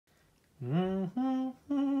Hey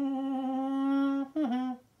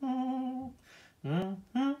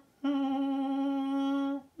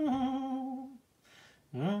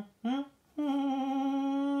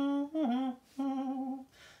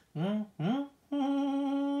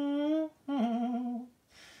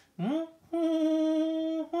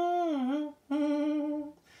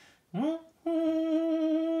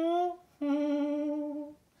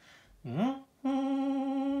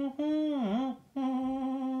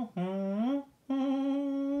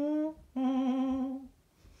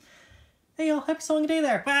y'all, happy song day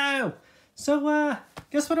there. Wow! So,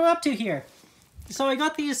 guess what I'm up to here? So I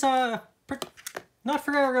got these, not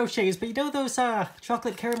Ferrero Rochers, but you know those,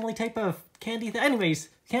 chocolate caramelly type of candy? Anyways,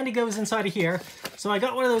 candy goes inside of here. So I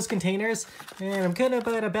got one of those containers, and I'm kind of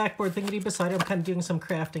at a backboard thingy beside it. I'm kind of doing some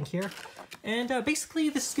crafting here. And, basically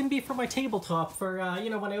this is going to be for my tabletop for, you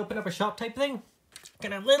know, when I open up a shop type thing.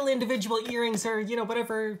 Gonna have little individual earrings or, you know,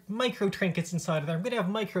 whatever micro trinkets inside of there. I'm gonna have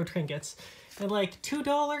micro trinkets. And like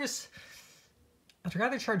 $2, I'd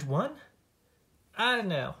rather charge $1? I don't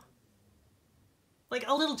know. Like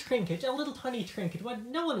a little trinket, a little tiny trinket. What?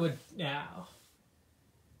 No one would now.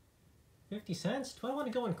 50 cents? Do I want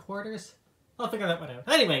to go in quarters? I'll figure that one out.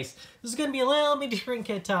 Anyways, this is gonna be a little mini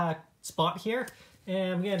trinket spot here,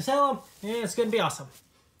 and I'm gonna sell them, and it's gonna be awesome.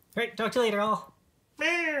 All right, talk to you later, all.